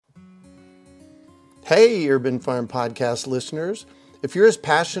Hey, Urban Farm Podcast listeners. If you're as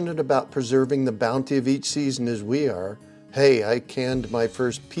passionate about preserving the bounty of each season as we are, hey, I canned my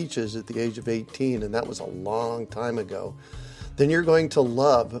first peaches at the age of 18, and that was a long time ago, then you're going to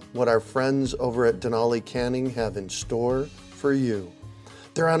love what our friends over at Denali Canning have in store for you.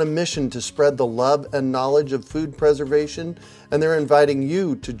 They're on a mission to spread the love and knowledge of food preservation, and they're inviting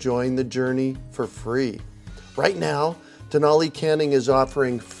you to join the journey for free. Right now, Denali Canning is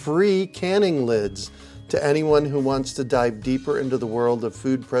offering free canning lids to anyone who wants to dive deeper into the world of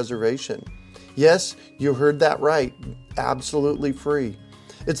food preservation. Yes, you heard that right, absolutely free.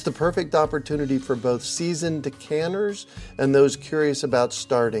 It's the perfect opportunity for both seasoned canners and those curious about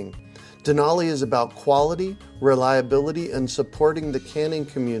starting. Denali is about quality, reliability, and supporting the canning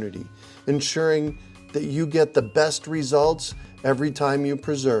community, ensuring that you get the best results every time you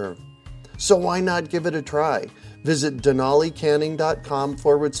preserve. So why not give it a try? Visit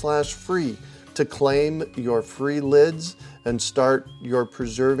denalicanning.com/free to claim your free lids and start your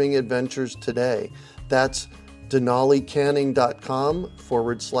preserving adventures today. That's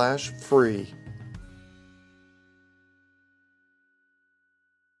denalicanning.com/free.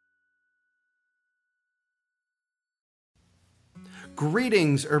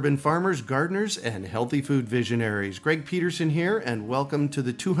 Greetings, urban farmers, gardeners, and healthy food visionaries. Greg Peterson here, and welcome to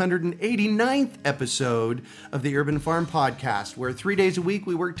the 289th episode of the Urban Farm Podcast, where 3 days a week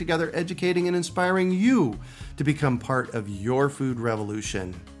we work together educating and inspiring you to become part of your food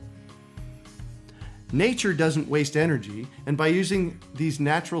revolution. Nature doesn't waste energy, and by using these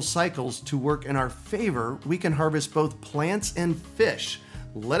natural cycles to work in our favor, we can harvest both plants and fish.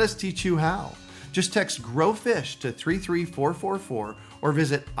 Let us teach you how. Just text GROWFISH to 33444 or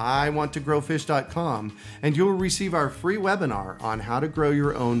visit iwanttogrowfish.com and you'll receive our free webinar on how to grow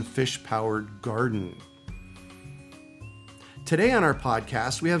your own fish-powered garden. Today on our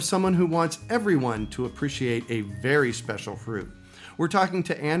podcast, we have someone who wants everyone to appreciate a very special fruit. We're talking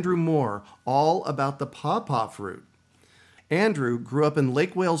to Andrew Moore all about the pawpaw fruit. Andrew grew up in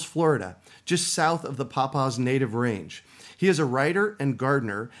Lake Wales, Florida, just south of the pawpaw's native range. He is a writer and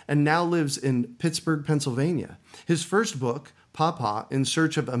gardener and now lives in Pittsburgh, Pennsylvania. His first book, Pawpaw, In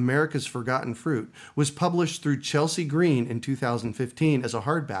Search of America's Forgotten Fruit, was published through Chelsea Green in 2015 as a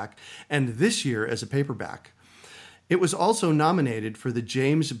hardback and this year as a paperback. It was also nominated for the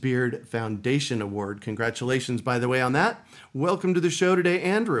James Beard Foundation Award. Congratulations, by the way, on that. Welcome to the show today,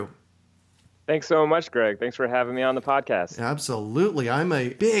 Andrew. Thanks so much, Greg. Thanks for having me on the podcast. Absolutely. I'm a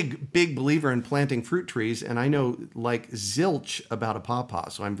big believer in planting fruit trees, and I know like zilch about a pawpaw,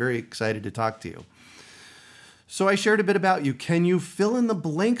 so I'm very excited to talk to you. So I shared a bit about you. Can you fill in the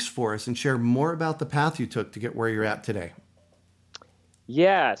blanks for us and share more about the path you took to get where you're at today?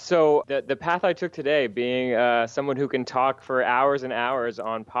 Yeah, so the path I took today, being someone who can talk for hours and hours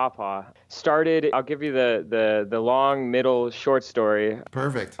on pawpaw, started, I'll give you the long, middle, short story.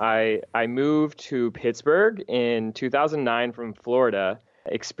 Perfect. I moved to Pittsburgh in 2009 from Florida,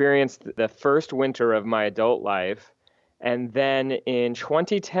 experienced the first winter of my adult life, and then in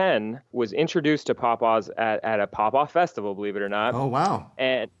 2010 was introduced to pawpaws at a pawpaw festival, believe it or not. Oh, wow.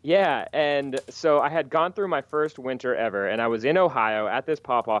 And so I had gone through my first winter ever, and I was in Ohio at this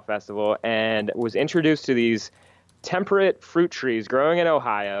pawpaw festival and was introduced to these temperate fruit trees growing in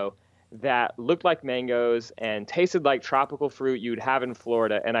Ohio that looked like mangoes and tasted like tropical fruit you'd have in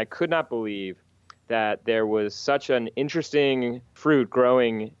Florida. And I could not believe that there was such an interesting fruit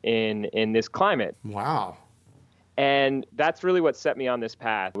growing in this climate. Wow. And that's really what set me on this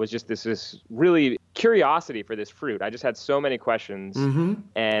path, was just this really curiosity for this fruit. I just had so many questions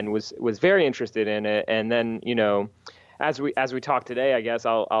and was very interested in it. And then, you know, as we talk today, I guess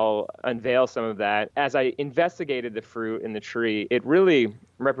I'll unveil some of that. As I investigated the fruit in the tree, it really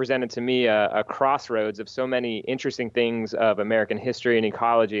represented to me a crossroads of so many interesting things of American history and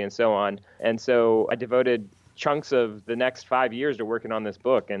ecology and so on. And so I devoted chunks of the next 5 years to working on this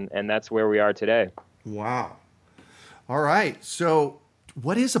book, and that's where we are today. Wow. All right. So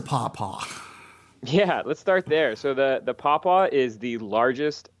what is a pawpaw? Yeah, let's start there. So the pawpaw is the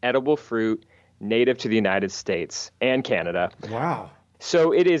largest edible fruit native to the United States and Canada. Wow.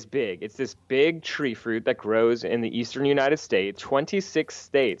 So it is big. It's this big tree fruit that grows in the eastern United States, 26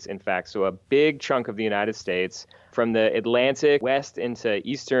 states, in fact. So a big chunk of the United States, from the Atlantic west into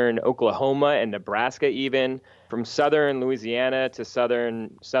eastern Oklahoma and Nebraska even, from southern Louisiana to southern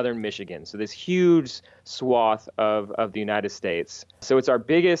Michigan. So this huge swath of the United States. So it's our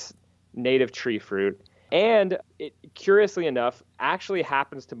biggest native tree fruit. And it, curiously enough, actually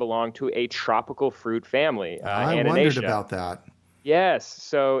happens to belong to a tropical fruit family, I wondered about that. Yes.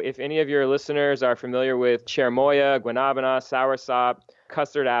 So if any of your listeners are familiar with cherimoya, guanabana, soursop,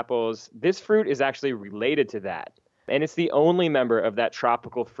 custard apples. This fruit is actually related to that. And it's the only member of that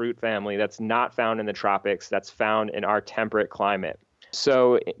tropical fruit family that's not found in the tropics, that's found in our temperate climate.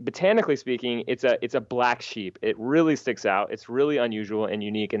 So botanically speaking, it's a black sheep. It really sticks out. It's really unusual and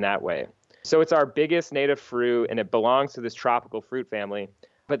unique in that way. So it's our biggest native fruit, and it belongs to this tropical fruit family.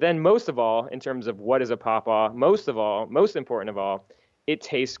 But then most of all, in terms of what is a pawpaw, most important of all, it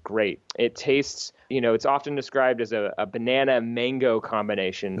tastes great. It tastes, it's often described as a banana-mango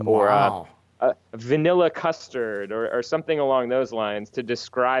combination. Wow. Or a vanilla custard or something along those lines to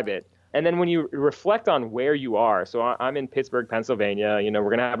describe it. And then when you reflect on where you are, so I'm in Pittsburgh, Pennsylvania, we're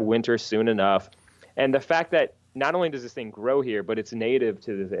going to have winter soon enough. And the fact that not only does this thing grow here, but it's native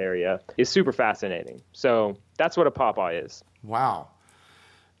to this area is super fascinating. So that's what a pawpaw is. Wow.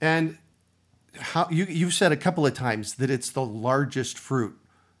 And how you've said a couple of times that it's the largest fruit.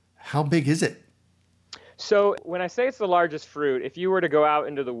 How big is it? So when I say it's the largest fruit, if you were to go out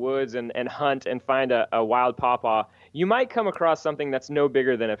into the woods and hunt and find a wild pawpaw, you might come across something that's no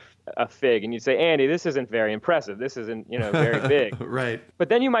bigger than a fig. And you'd say, Andy, this isn't very impressive. This isn't, very big. Right. But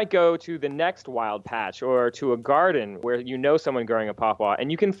then you might go to the next wild patch or to a garden where someone growing a pawpaw,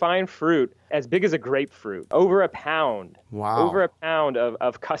 and you can find fruit as big as a grapefruit, over a pound. Wow. Over a pound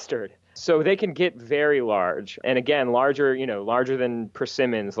of custard. So they can get very large. And again, larger than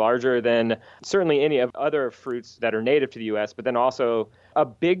persimmons, larger than certainly any of other fruits that are native to the U.S., but then also a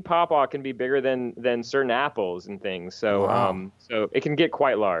big pawpaw can be bigger than certain apples and things. So, wow. So it can get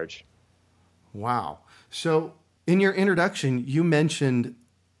quite large. Wow. So in your introduction, you mentioned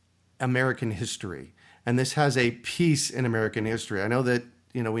American history, and this has a piece in American history. I know that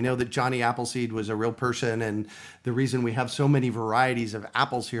we know that Johnny Appleseed was a real person, and the reason we have so many varieties of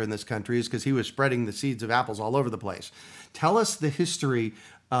apples here in this country is because he was spreading the seeds of apples all over the place. Tell us the history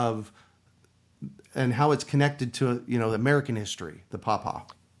of and how it's connected to, American history, the pawpaw.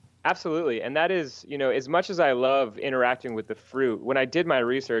 Absolutely. And that is, as much as I love interacting with the fruit, when I did my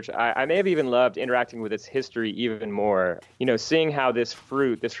research, I may have even loved interacting with its history even more. Seeing how this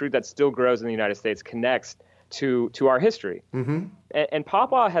fruit that still grows in the United States connects to our history. Mm-hmm. And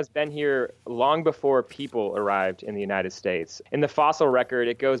pawpaw has been here long before people arrived in the United States. In the fossil record,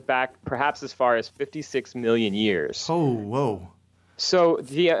 it goes back perhaps as far as 56 million years. Oh, whoa. So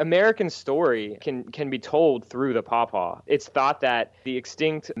the American story can be told through the pawpaw. It's thought that the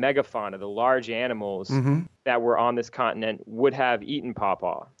extinct megafauna, the large animals mm-hmm. that were on this continent, would have eaten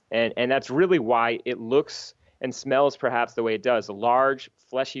pawpaw. And that's really why it looks and smells perhaps the way it does. A large,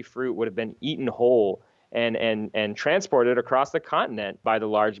 fleshy fruit would have been eaten whole and transported across the continent by the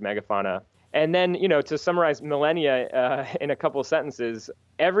large megafauna. And then, to summarize millennia in a couple of sentences,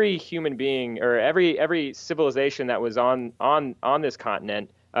 every human being or every civilization that was on this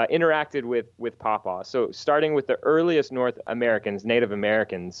continent interacted with pawpaw. So starting with the earliest North Americans, Native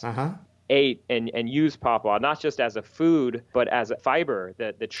Americans, ate and used pawpaw, not just as a food, but as a fiber,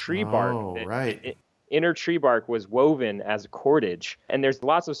 the tree bark. Oh, right. Inner tree bark was woven as cordage. And there's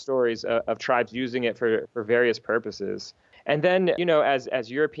lots of stories of tribes using it for various purposes. And then,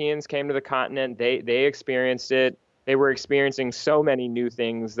 as Europeans came to the continent, they experienced it. They were experiencing so many new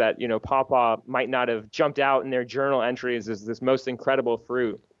things that, pawpaw might not have jumped out in their journal entries as this most incredible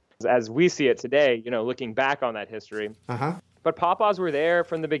fruit. As we see it today, looking back on that history. But pawpaws were there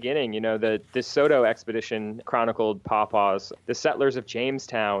from the beginning. The DeSoto expedition chronicled pawpaws. The settlers of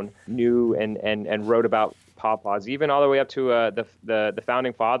Jamestown knew and wrote about pawpaws, even all the way up to the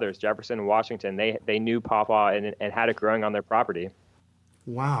founding fathers, Jefferson and Washington. They knew pawpaw and had it growing on their property.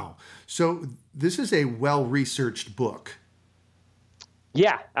 Wow. So this is a well-researched book.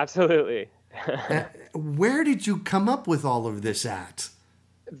 Yeah, absolutely. Where did you come up with all of this at?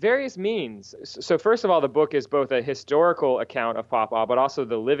 Various means. So first of all, the book is both a historical account of pawpaw, but also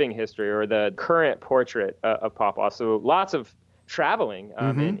the living history or the current portrait of pawpaw. So lots of traveling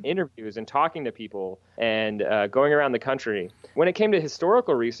and interviews and talking to people and going around the country. When it came to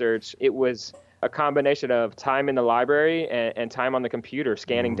historical research, it was a combination of time in the library and time on the computer,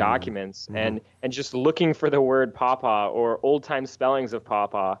 scanning documents and just looking for the word pawpaw or old-time spellings of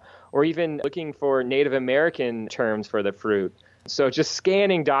pawpaw, or even looking for Native American terms for the fruit. So just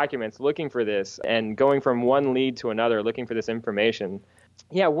scanning documents, looking for this, and going from one lead to another, looking for this information.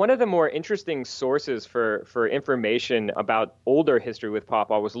 Yeah, one of the more interesting sources for information about older history with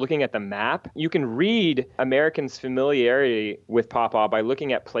pawpaw was looking at the map. You can read Americans' familiarity with pawpaw by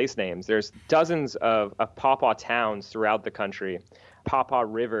looking at place names. There's dozens of pawpaw towns throughout the country, pawpaw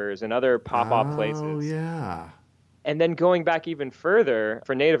rivers and other pawpaw places. Oh, yeah. And then going back even further,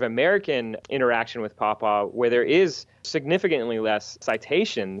 for Native American interaction with pawpaw, where there is significantly less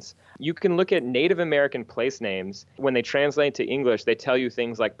citations, You can look at Native American place names. When they translate to English, they tell you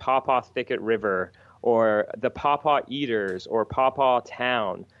things like Pawpaw Thicket River or the Pawpaw Eaters or Pawpaw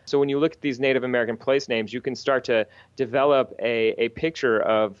Town. So when you look at these Native American place names, you can start to develop a picture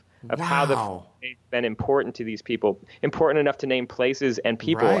of how the food's been important to these people, important enough to name places and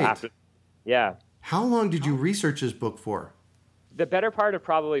people after. Yeah. How long did you research this book for? The better part of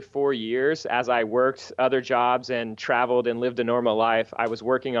probably 4 years. As I worked other jobs and traveled and lived a normal life, I was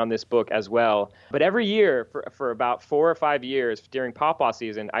working on this book as well. But every year for about 4 or 5 years during pawpaw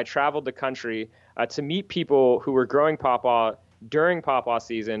season, I traveled the country to meet people who were growing pawpaw during pawpaw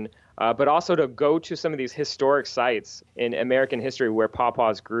season, but also to go to some of these historic sites in American history where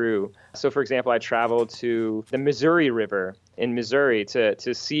pawpaws grew. So, for example, I traveled to the Missouri River in Missouri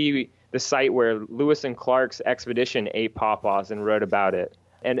to see the site where Lewis and Clark's expedition ate pawpaws and wrote about it,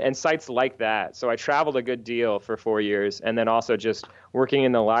 and sites like that. So I traveled a good deal for 4 years, and then also just working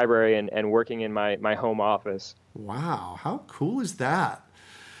in the library and working in my home office. Wow, how cool is that?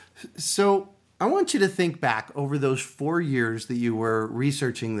 So I want you to think back over those 4 years that you were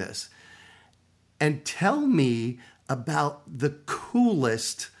researching this and tell me about the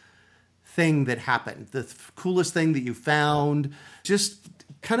coolest thing that happened, the coolest thing that you found. Just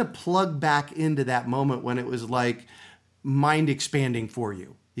kind of plug back into that moment when it was like mind expanding for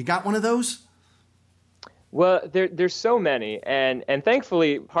you. You got one of those? Well, there's so many, and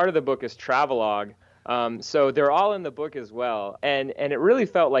thankfully part of the book is travelogue. So they're all in the book as well. And it really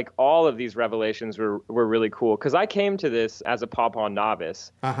felt like all of these revelations were really cool, because I came to this as a pawpaw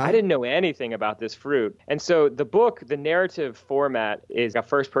novice. I didn't know anything about this fruit. And so the book, the narrative format is a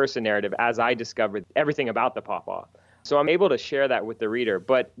first-person narrative as I discovered everything about the pawpaw. So I'm able to share that with the reader,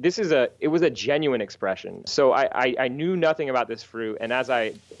 but it was a genuine expression. So I knew nothing about this fruit, and as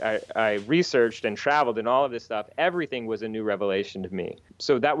I researched and traveled and all of this stuff, everything was a new revelation to me.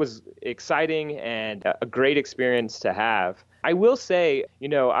 So that was exciting and a great experience to have. I will say,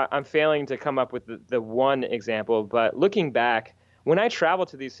 I'm failing to come up with the one example, but looking back, when I traveled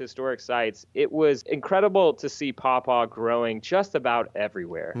to these historic sites, it was incredible to see pawpaw growing just about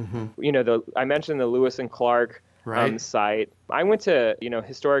everywhere. I mentioned the Lewis and Clark site. I went to,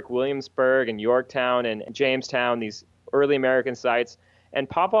 historic Williamsburg and Yorktown and Jamestown, these early American sites, and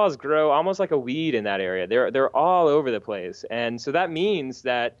pawpaws grow almost like a weed in that area. They're all over the place. And so that means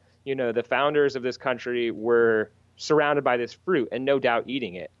that, the founders of this country were surrounded by this fruit and no doubt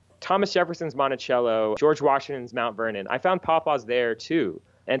eating it. Thomas Jefferson's Monticello, George Washington's Mount Vernon, I found pawpaws there too.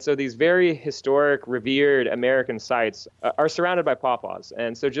 And so these very historic, revered American sites are surrounded by pawpaws.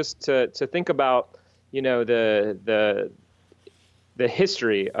 And so just to think about the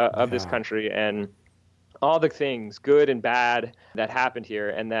history of this country and all the things, good and bad, that happened here,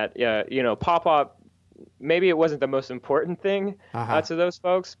 and that pawpaw, maybe it wasn't the most important thing to those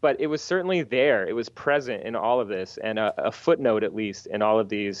folks, but it was certainly there. It was present in all of this, and a footnote at least in all of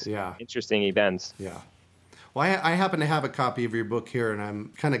these interesting events. Yeah. Well, I happen to have a copy of your book here, and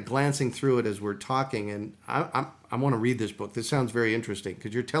I'm kind of glancing through it as we're talking, and I want to read this book. This sounds very interesting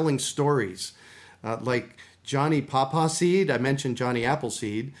because you're telling stories. Like Johnny Pawpaw Seed. I mentioned Johnny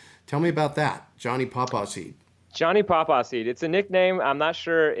Appleseed. Tell me about that, Johnny Pawpaw Seed. Johnny Pawpaw Seed. It's a nickname. I'm not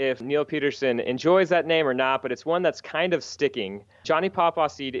sure if Neil Peterson enjoys that name or not, but it's one that's kind of sticking. Johnny Pawpaw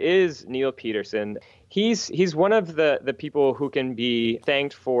Seed is Neil Peterson. He's one of the people who can be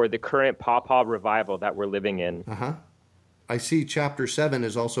thanked for the current pawpaw revival that we're living in. I see chapter 7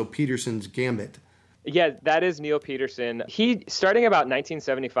 is also Peterson's Gambit. Yeah, that is Neil Peterson. He, starting about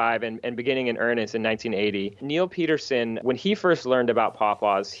 1975 and beginning in earnest in 1980, Neil Peterson, when he first learned about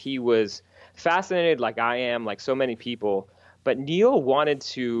pawpaws, he was fascinated like I am, like so many people. But Neil wanted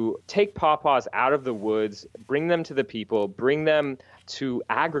to take pawpaws out of the woods, bring them to the people, bring them to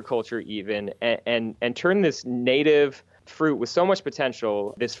agriculture even, and turn this native fruit with so much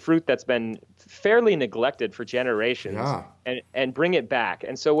potential, this fruit that's been fairly neglected for generations, and bring it back.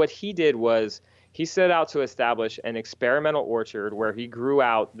 And so what he did was he set out to establish an experimental orchard where he grew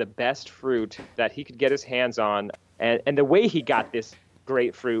out the best fruit that he could get his hands on. And the way he got this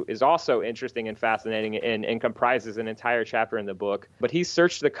great fruit is also interesting and fascinating and comprises an entire chapter in the book. But he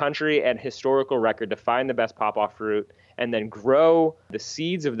searched the country and historical record to find the best pawpaw fruit and then grow the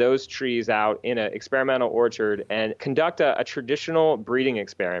seeds of those trees out in an experimental orchard and conduct a traditional breeding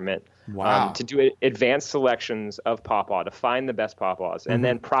experiment. To do advanced selections of pawpaw to find the best pawpaws and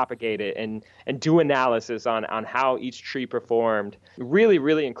then propagate it and do analysis on how each tree performed. Really,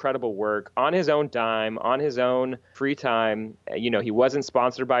 really incredible work on his own dime, on his own free time. He wasn't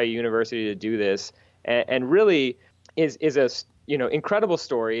sponsored by a university to do this, and really is a incredible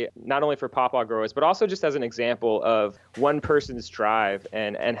story, not only for pawpaw growers, but also just as an example of one person's drive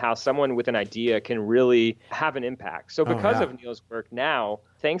and how someone with an idea can really have an impact. So because of Neil's work now,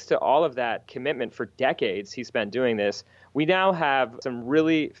 thanks to all of that commitment for decades he spent doing this, we now have some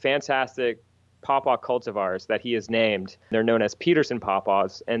really fantastic pawpaw cultivars that he has named. They're known as Peterson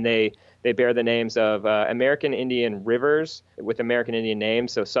pawpaws, and they bear the names of American Indian rivers with American Indian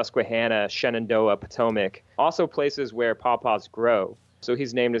names, so Susquehanna, Shenandoah, Potomac, also places where pawpaws grow. So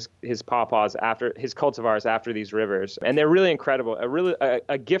he's named his pawpaws after his cultivars after these rivers, and they're really incredible.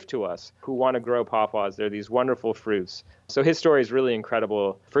 A gift to us who want to grow pawpaws. They're these wonderful fruits. So his story is really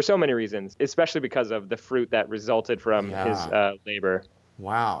incredible for so many reasons, especially because of the fruit that resulted from his labor.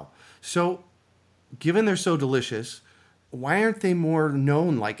 Wow. So, given they're so delicious, why aren't they more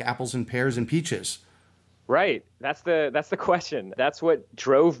known like apples and pears and peaches? Right. That's the question. That's what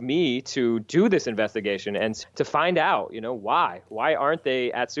drove me to do this investigation and to find out, why. Why aren't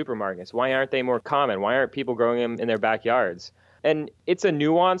they at supermarkets? Why aren't they more common? Why aren't people growing them in their backyards? And it's a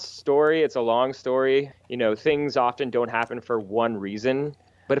nuanced story. It's a long story. Things often don't happen for one reason.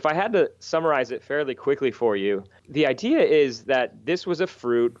 But if I had to summarize it fairly quickly for you, the idea is that this was a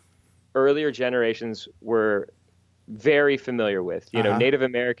fruit earlier generations were very familiar with. Native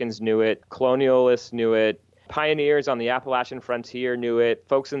Americans knew it, colonialists knew it, pioneers on the Appalachian frontier knew it,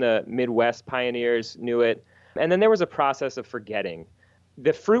 folks in the Midwest pioneers knew it. And then there was a process of forgetting.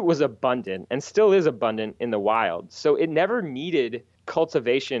 The fruit was abundant and still is abundant in the wild. So it never needed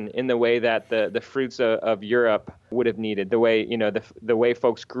cultivation in the way that the fruits of Europe would have needed, the way, the way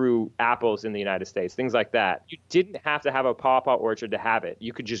folks grew apples in the United States, things like that. You didn't have to have a pawpaw orchard to have it.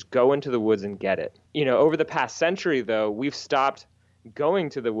 You could just go into the woods and get it. Over the past century, though, we've stopped going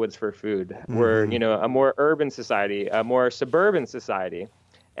to the woods for food. We're, a more urban society, a more suburban society.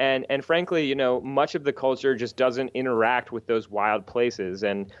 And frankly, much of the culture just doesn't interact with those wild places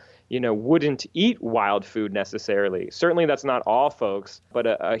and, wouldn't eat wild food necessarily. Certainly that's not all folks, but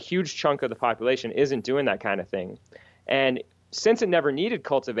a huge chunk of the population isn't doing that kind of thing. And since it never needed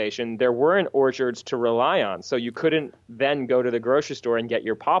cultivation, there weren't orchards to rely on. So you couldn't then go to the grocery store and get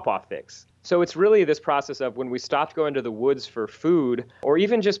your pawpaw fix. So it's really this process of when we stopped going to the woods for food or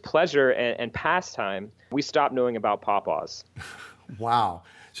even just pleasure and pastime, we stopped knowing about pawpaws. Wow.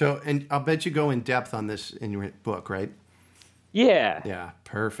 So, and I'll bet you go in depth on this in your book, right? Yeah. Yeah.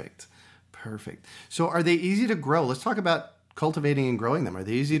 Perfect. So are they easy to grow? Let's talk about cultivating and growing them. Are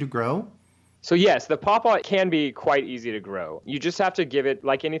they easy to grow? So yes, the pawpaw can be quite easy to grow. You just have to give it,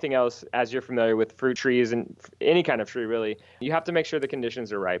 like anything else, as you're familiar with fruit trees and any kind of tree really, you have to make sure the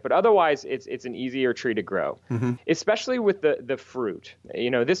conditions are right. But otherwise, it's an easier tree to grow, especially with the fruit.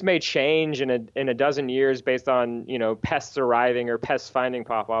 This may change in a dozen years based on, pests arriving or pests finding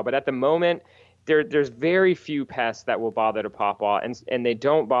pawpaw. But at the moment, there's very few pests that will bother the pawpaw, and they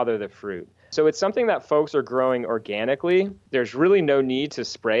don't bother the fruit. So it's something that folks are growing organically. There's really no need to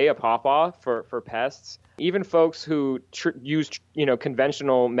spray a pawpaw for pests. Even folks who use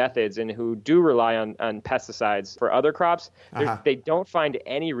conventional methods and who do rely on pesticides for other crops, they don't find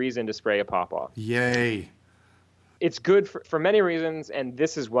any reason to spray a pawpaw. Yay. It's good for many reasons, and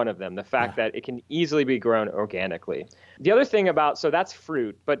this is one of them, the fact that it can easily be grown organically. The other thing so that's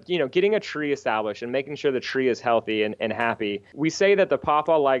fruit, but getting a tree established and making sure the tree is healthy and happy. We say that the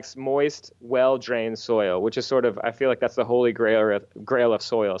pawpaw likes moist, well-drained soil, which is sort of, I feel like that's the holy grail of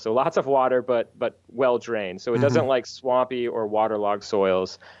soil. So lots of water, but well-drained. So it doesn't like swampy or waterlogged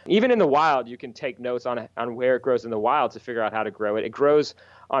soils. Even in the wild, you can take notes on where it grows in the wild to figure out how to grow it. It grows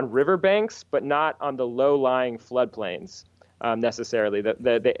on riverbanks, but not on the low-lying floodplains necessarily.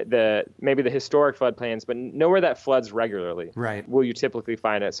 The maybe the historic floodplains, but nowhere that floods regularly. Right. Will you typically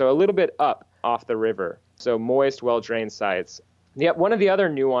find it? So a little bit up off the river. So moist, well-drained sites. Yeah, one of the other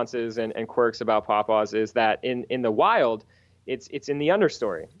nuances and quirks about pawpaws is that in the wild, it's in the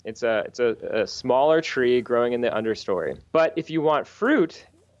understory. It's a smaller tree growing in the understory. But if you want fruit,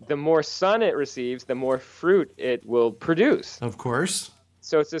 the more sun it receives, the more fruit it will produce. Of course.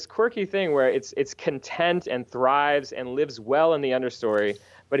 So it's this quirky thing where it's content and thrives and lives well in the understory.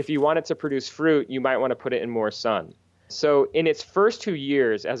 But if you want it to produce fruit, you might want to put it in more sun. So in its first 2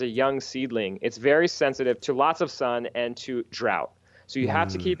 years as a young seedling, it's very sensitive to lots of sun and to drought. So you have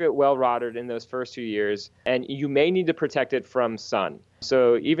to keep it well watered in those first 2 years, and you may need to protect it from sun.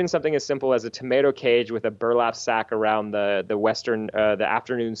 So even something as simple as a tomato cage with a burlap sack around the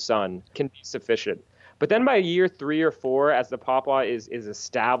afternoon sun can be sufficient. But then by year 3 or 4, as the pawpaw is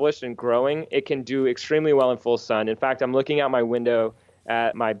established and growing, it can do extremely well in full sun. In fact, I'm looking out my window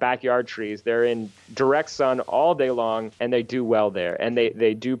at my backyard trees. They're in direct sun all day long, and they do well there. And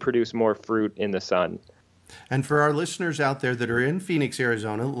they do produce more fruit in the sun. And for our listeners out there that are in Phoenix,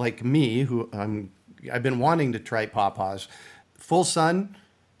 Arizona, like me, I've been wanting to try Pawpaws, full sun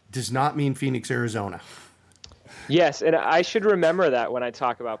does not mean Phoenix, Arizona. Yes, and I should remember that when I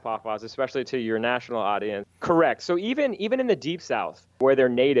talk about pawpaws, especially to your national audience. Correct. So even in the deep south, where they're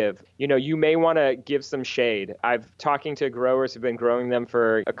native, you may want to give some shade. I've talking to growers who've been growing them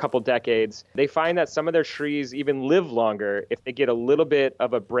for a couple decades. They find that some of their trees even live longer if they get a little bit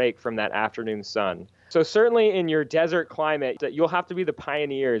of a break from that afternoon sun. So certainly in your desert climate, you'll have to be the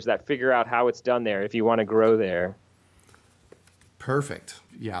pioneers that figure out how it's done there if you want to grow there. Perfect.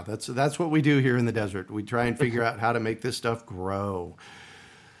 Yeah, that's what we do here in the desert. We try and figure out how to make this stuff grow.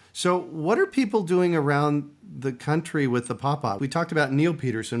 So what are people doing around the country with the pawpaw? We talked about Neil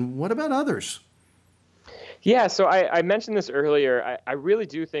Peterson. What about others? Yeah, so I mentioned this earlier. I really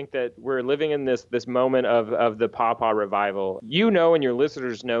do think that we're living in this moment of the pawpaw revival. And your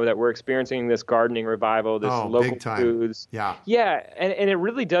listeners know that we're experiencing this gardening revival, this local foods. Yeah. Yeah, and it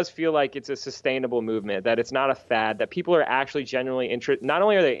really does feel like it's a sustainable movement, that it's not a fad, that people are actually genuinely interested. Not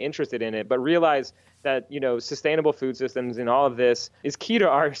only are they interested in it, but realize that, sustainable food systems and all of this is key to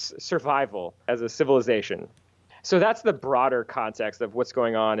our survival as a civilization. So that's the broader context of what's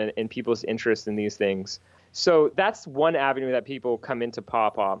going on and people's interest in these things. So that's one avenue that people come into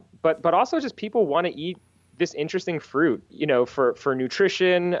pawpaw, but also just people want to eat this interesting fruit, for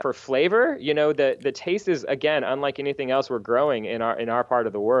nutrition, for flavor. The taste is, again, unlike anything else we're growing in our part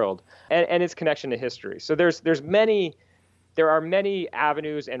of the world, and its connection to history. So there are many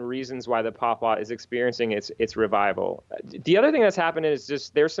avenues and reasons why the pawpaw is experiencing its revival. The other thing that's happened is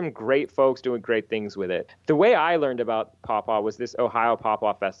just there's some great folks doing great things with it. The way I learned about pawpaw was this Ohio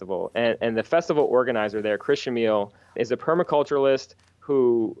Pawpaw Festival, and the festival organizer there, Chris Shamil, is a permaculturalist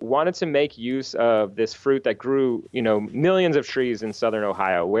who wanted to make use of this fruit that grew, millions of trees in southern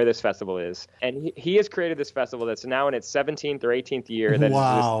Ohio, where this festival is. And he has created this festival that's now in its 17th or 18th year.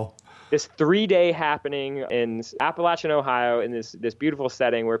 Wow. This 3-day happening in Appalachian, Ohio, in this beautiful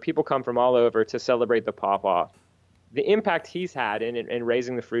setting where people come from all over to celebrate the pawpaw. The impact he's had in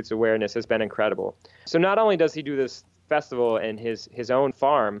raising the fruit's awareness has been incredible. So not only does he do this festival in his own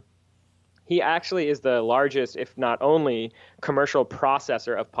farm, he actually is the largest, if not only, commercial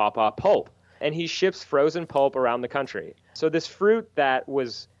processor of pawpaw pulp. And he ships frozen pulp around the country. So this fruit that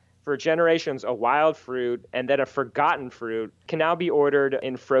was, for generations, a wild fruit and then a forgotten fruit can now be ordered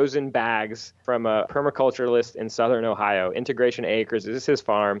in frozen bags from a permaculturalist in southern Ohio. Integration Acres, this is his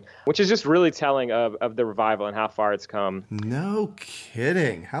farm, which is just really telling of the revival and how far it's come. No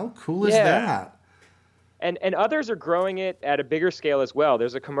kidding. How cool is that? And others are growing it at a bigger scale as well.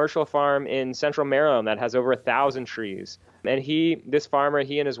 There's a commercial farm in central Maryland that has over 1,000 trees. And this farmer,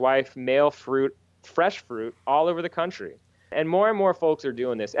 he and his wife mail fresh fruit all over the country. And more folks are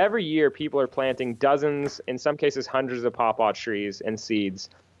doing this. Every year, people are planting dozens, in some cases hundreds of pawpaw trees and seeds.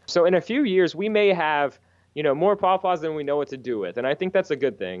 So in a few years, we may have, more pawpaws than we know what to do with. And I think that's a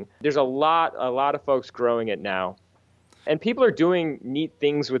good thing. There's a lot of folks growing it now. And people are doing neat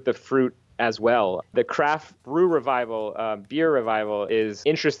things with the fruit as well. The craft brew revival, beer revival, is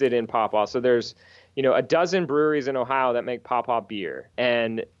interested in pawpaw. So there's a dozen breweries in Ohio that make pawpaw beer,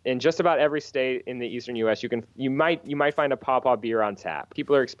 and in just about every state in the eastern U.S., you might find a pawpaw beer on tap.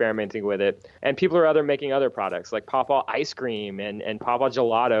 People are experimenting with it, and people are making other products like pawpaw ice cream and pawpaw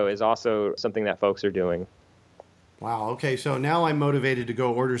gelato is also something that folks are doing. Wow. Okay, so now I'm motivated to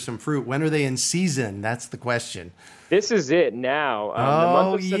go order some fruit. When are they in season? That's the question. This is it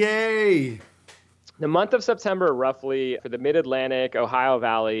now. Yay! The month of September, roughly, for the Mid-Atlantic, Ohio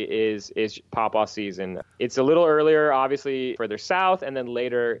Valley is pawpaw season. It's a little earlier, obviously, further south, and then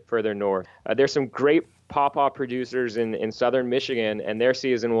later, further north. There's some great pawpaw producers in southern Michigan, and their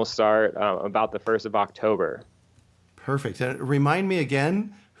season will start about the 1st of October. Perfect. Remind me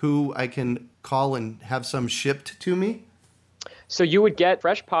again who I can call and have some shipped to me? So you would get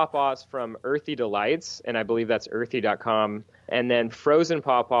fresh pawpaws from Earthy Delights, and I believe that's earthy.com. And then frozen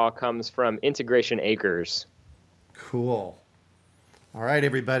pawpaw comes from Integration Acres. Cool. All right,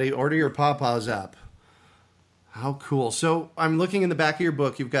 everybody, order your pawpaws up. How cool. So I'm looking in the back of your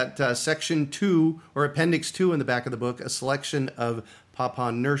book. You've got section 2 or appendix 2 in the back of the book, a selection of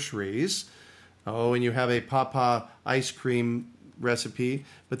pawpaw nurseries. Oh, and you have a pawpaw ice cream recipe,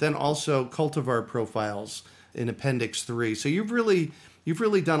 but then also cultivar profiles in appendix 3. So you've really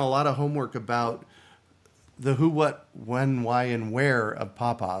done a lot of homework about the who, what, when, why, and where of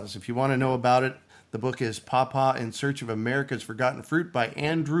pawpaws. If you want to know about it, the book is Pawpaw in Search of America's Forgotten Fruit by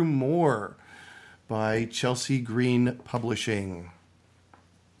Andrew Moore by Chelsea Green Publishing.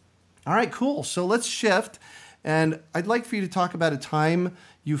 All right, cool. So let's shift. And I'd like for you to talk about a time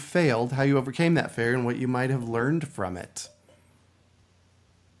you failed, how you overcame that failure, and what you might have learned from it.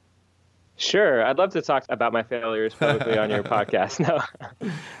 Sure. I'd love to talk about my failures publicly on your podcast. No.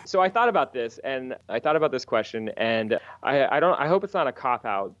 So I thought about this, and I thought about this question, and I hope it's not a cop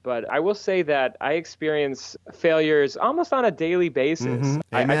out, but I will say that I experience failures almost on a daily basis.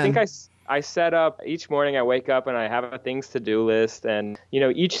 Mm-hmm. I think I set up each morning. I wake up and I have a things to do list, and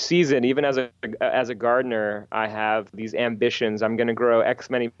each season, even as a gardener, I have these ambitions. I'm going to grow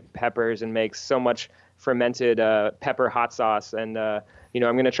X many peppers and make so much fermented pepper hot sauce, and I'm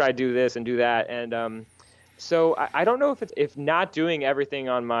going to try to do this and do that. And so I don't know if not doing everything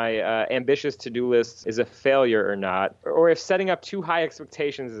on my ambitious to-do list is a failure or not, or if setting up too high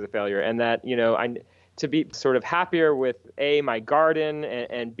expectations is a failure, and that to be sort of happier with A, my garden,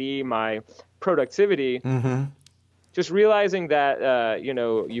 and B, my productivity. Mm-hmm. Just realizing that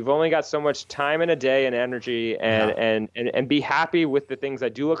you've only got so much time in a day and energy, and be happy with the things I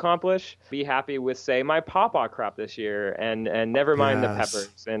do accomplish. Be happy with, say, my pawpaw crop this year, and never mind the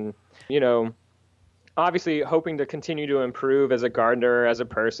peppers. And obviously hoping to continue to improve as a gardener, as a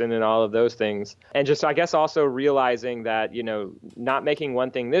person, and all of those things. And just, I guess, also realizing that not making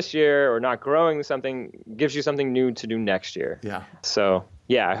one thing this year or not growing something gives you something new to do next year. Yeah. So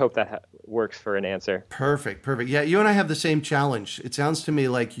yeah, I hope that works for an answer. Perfect. Yeah, you and I have the same challenge. It sounds to me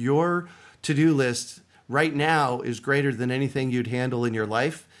like your to-do list right now is greater than anything you'd handle in your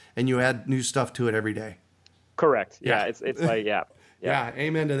life, and you add new stuff to it every day. Correct. Yeah, it's like, yeah. Yeah,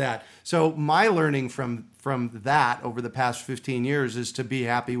 amen to that. So my learning from that over the past 15 years is to be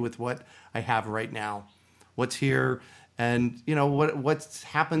happy with what I have right now, what's here, and what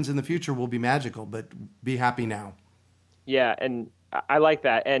happens in the future will be magical, but be happy now. Yeah, and I like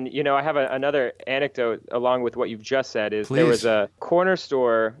that. And, I have another anecdote along with what you've just said is Please. There was a corner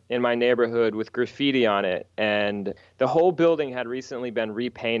store in my neighborhood with graffiti on it, and the whole building had recently been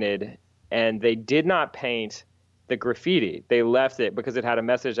repainted, and they did not paint the graffiti. They left it because it had a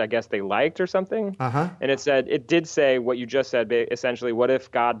message I guess they liked or something. Uh-huh. And it did say what you just said, essentially, what if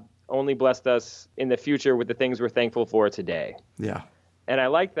God only blessed us in the future with the things we're thankful for today? Yeah. And I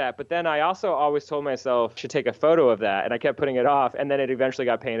like that. But then I also always told myself I should take a photo of that, and I kept putting it off, and then it eventually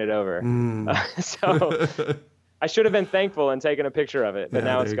got painted over. So I should have been thankful and taken a picture of it, but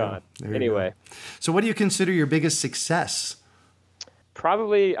now it's gone. Anyway. So what do you consider your biggest success?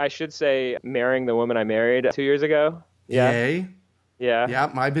 Probably, I should say, marrying the woman I married 2 years ago. Yeah. Yay. Yeah.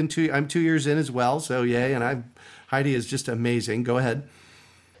 Yeah, I'm 2 years in as well, so yay. And Heidi is just amazing. Go ahead.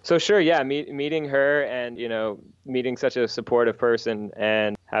 So sure, yeah, meeting her and, meeting such a supportive person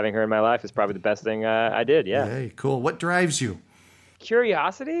and having her in my life is probably the best thing I did, yeah. Yay, cool. What drives you?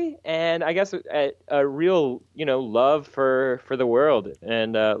 Curiosity and I guess a real, love for the world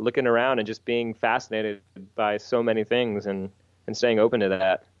and looking around and just being fascinated by so many things and staying open to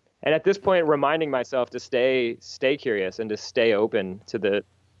that. And at this point, reminding myself to stay curious and to stay open to the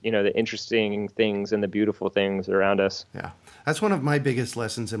interesting things and the beautiful things around us. Yeah, that's one of my biggest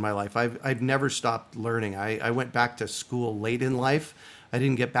lessons in my life. I've never stopped learning. I went back to school late in life. I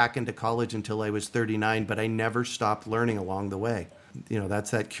didn't get back into college until I was 39, but I never stopped learning along the way.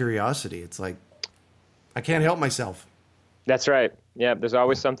 That's that curiosity. It's like, I can't help myself. That's right. Yeah, there's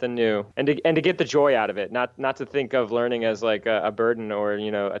always something new, and to get the joy out of it, not to think of learning as like a burden or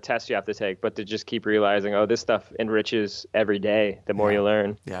a test you have to take, but to just keep realizing, this stuff enriches every day. The more you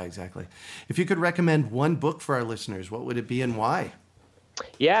learn. Yeah, exactly. If you could recommend one book for our listeners, what would it be and why?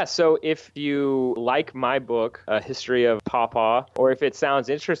 Yeah, so if you like my book, A History of Pawpaw, or if it sounds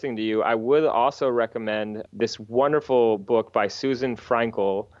interesting to you, I would also recommend this wonderful book by Susan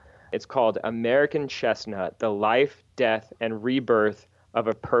Frankel. It's called American Chestnut, The Life, Death, and Rebirth of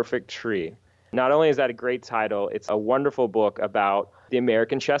a Perfect Tree. Not only is that a great title, it's a wonderful book about the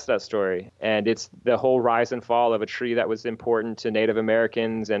American chestnut story. And it's the whole rise and fall of a tree that was important to Native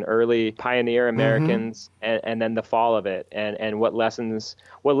Americans and early pioneer Americans, and then the fall of it, and what lessons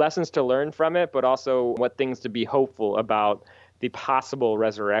to learn from it, but also what things to be hopeful about the possible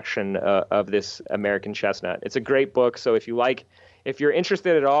resurrection of this American chestnut. It's a great book, so if you're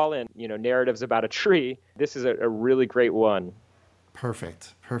interested at all in narratives about a tree, this is a really great one.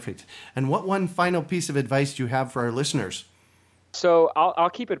 Perfect. And what one final piece of advice do you have for our listeners? So I'll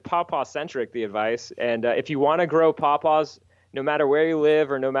keep it pawpaw-centric, the advice. And if you want to grow pawpaws, no matter where you live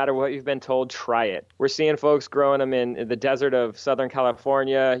or no matter what you've been told, try it. We're seeing folks growing them in the desert of Southern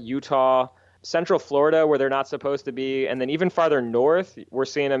California, Utah, Central Florida, where they're not supposed to be, and then even farther north, we're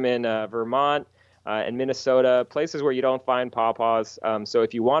seeing them in Vermont, and Minnesota, places where you don't find pawpaws. So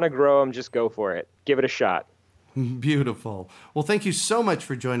if you want to grow them, just go for it. Give it a shot. Beautiful. Well, thank you so much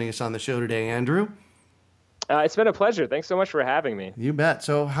for joining us on the show today, Andrew. It's been a pleasure. Thanks so much for having me. You bet.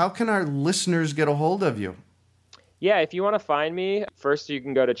 So how can our listeners get a hold of you? Yeah, if you want to find me, first you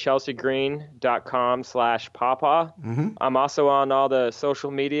can go to chelseagreen.com/Pawpaw. I'm also on all the social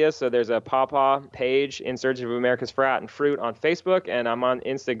media, so there's a Pawpaw page, In Search of America's Forgotten Fruit, on Facebook, and I'm on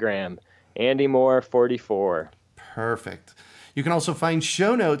Instagram, AndyMoore44. Perfect. You can also find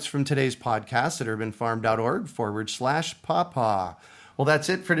show notes from today's podcast at urbanfarm.org/Pawpaw. Well, that's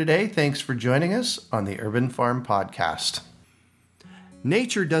it for today. Thanks for joining us on the Urban Farm Podcast.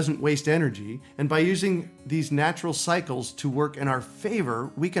 Nature doesn't waste energy, and by using these natural cycles to work in our favor,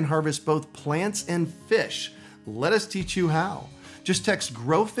 we can harvest both plants and fish. Let us teach you how. Just text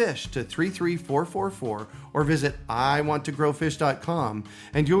Grow Fish to 33444 or visit iwanttogrowfish.com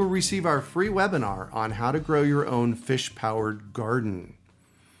and you'll receive our free webinar on how to grow your own fish-powered garden.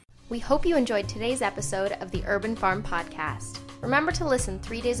 We hope you enjoyed today's episode of the Urban Farm Podcast. Remember to listen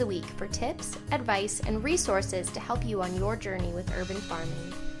 3 days a week for tips, advice, and resources to help you on your journey with urban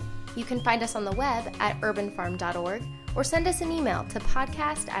farming. You can find us on the web at urbanfarm.org or send us an email to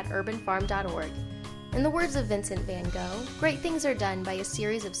podcast@urbanfarm.org. In the words of Vincent van Gogh, great things are done by a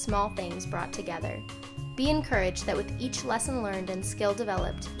series of small things brought together. Be encouraged that with each lesson learned and skill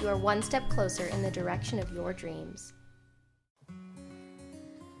developed, you are one step closer in the direction of your dreams.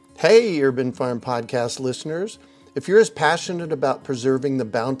 Hey, Urban Farm Podcast listeners. If you're as passionate about preserving the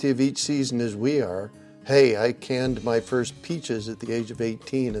bounty of each season as we are, hey, I canned my first peaches at the age of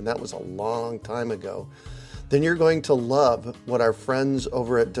 18, and that was a long time ago, then you're going to love what our friends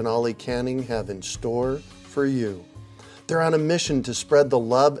over at Denali Canning have in store for you. They're on a mission to spread the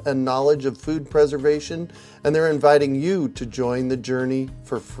love and knowledge of food preservation, and they're inviting you to join the journey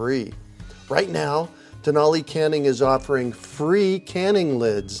for free. Right now, Denali Canning is offering free canning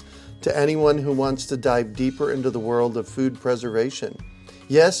lids to anyone who wants to dive deeper into the world of food preservation.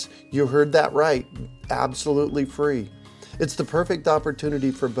 Yes, you heard that right, absolutely free. It's the perfect opportunity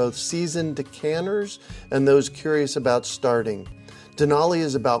for both seasoned canners and those curious about starting. Denali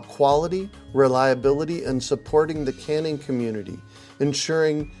is about quality, reliability, and supporting the canning community,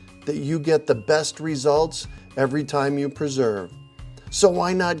 ensuring that you get the best results every time you preserve. So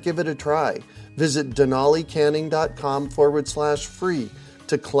why not give it a try? Visit denalicanning.com/free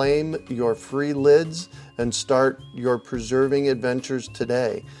to claim your free lids and start your preserving adventures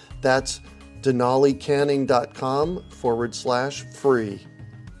today. That's denalicanning.com/free.